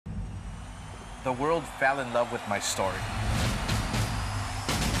The world fell in love with my story.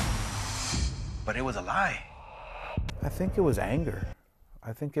 But it was a lie. I think it was anger.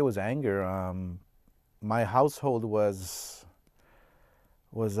 I think it was anger. My household was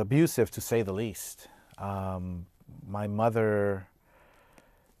abusive, to say the least. My mother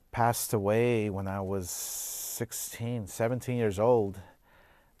passed away when I was 16, 17 years old.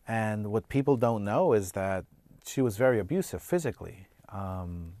 And what people don't know is that she was very abusive physically.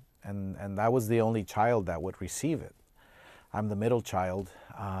 And I was the only child that would receive it. I'm the middle child,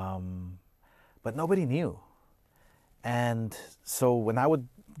 but nobody knew. And so when I would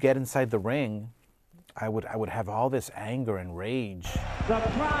get inside the ring, I would have all this anger and rage. The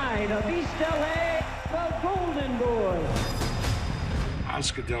pride of East LA, the Golden Boy.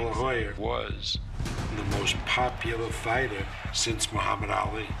 Oscar De La Hoya was the most popular fighter since Muhammad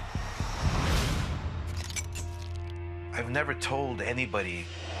Ali. I've never told anybody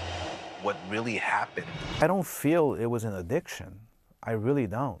what really happened. I don't feel it was an addiction. I really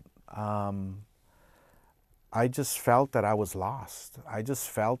don't. I just felt that I was lost. I just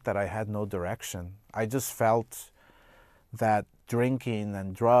felt that I had no direction. I just felt that drinking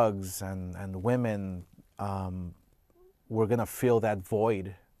and drugs and women were gonna fill that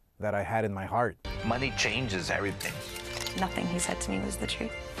void that I had in my heart. Money changes everything. Nothing he said to me was the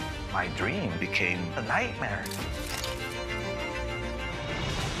truth. My dream became a nightmare.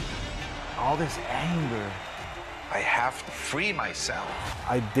 All this anger, I have to free myself.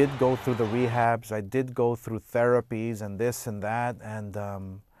 I did go through the rehabs, I did go through therapies and this and that, and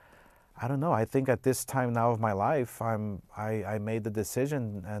I don't know, I think at this time now of my life, I made the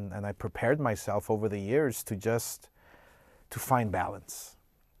decision and I prepared myself over the years to find balance.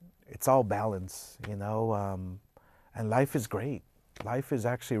 It's all balance, you know, and life is great. Life is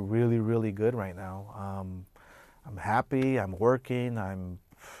actually really, really good right now. I'm happy, I'm working, I'm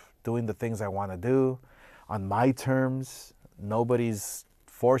doing the things I want to do on my terms. Nobody's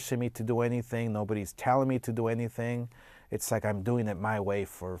forcing me to do anything. Nobody's telling me to do anything. It's like I'm doing it my way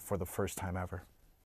for the first time ever.